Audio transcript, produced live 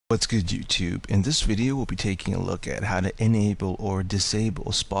What's good, YouTube? In this video we'll be taking a look at how to enable or disable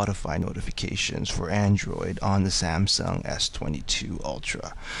Spotify notifications for Android on the Samsung S22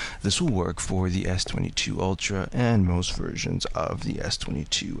 Ultra. This will work for the S22 Ultra and most versions of the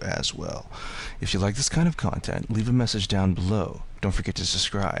S22 as well. If you like this kind of content, leave a message down below. Don't forget to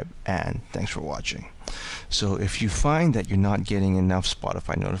subscribe, and thanks for watching. So if you find that you're not getting enough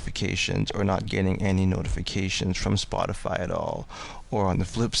Spotify notifications or not getting any notifications from Spotify at all, or on the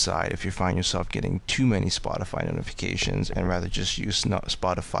flip side, if you find yourself getting too many Spotify notifications and rather just use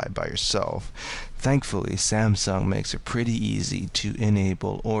Spotify by yourself, thankfully Samsung makes it pretty easy to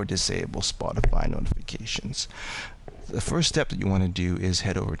enable or disable Spotify notifications. The first step that you want to do is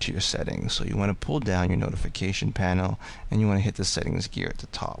head over to your settings. So you want to pull down your notification panel and you want to hit the settings gear at the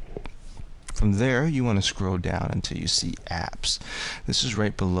top. From there, you want to scroll down until you see apps. This is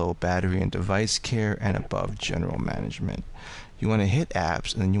right below battery and device care and above general management. You want to hit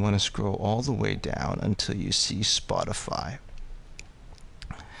apps and then you want to scroll all the way down until you see Spotify.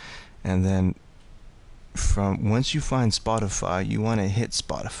 And then once you find Spotify, you want to hit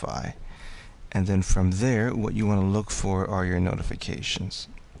Spotify. And then from there, what you want to look for are your notifications.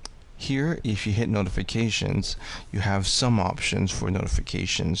 Here, if you hit notifications, you have some options for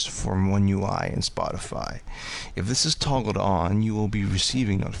notifications from One UI and Spotify. If this is toggled on, you will be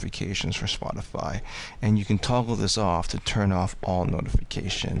receiving notifications from Spotify, and you can toggle this off to turn off all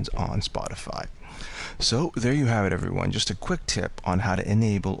notifications on Spotify. So there you have it, everyone. Just a quick tip on how to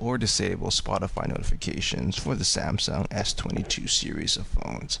enable or disable Spotify notifications for the Samsung S22 series of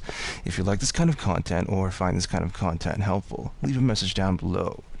phones. If you like this kind of content or find this kind of content helpful, leave a message down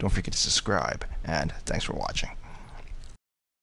below. Don't forget to subscribe, and thanks for watching.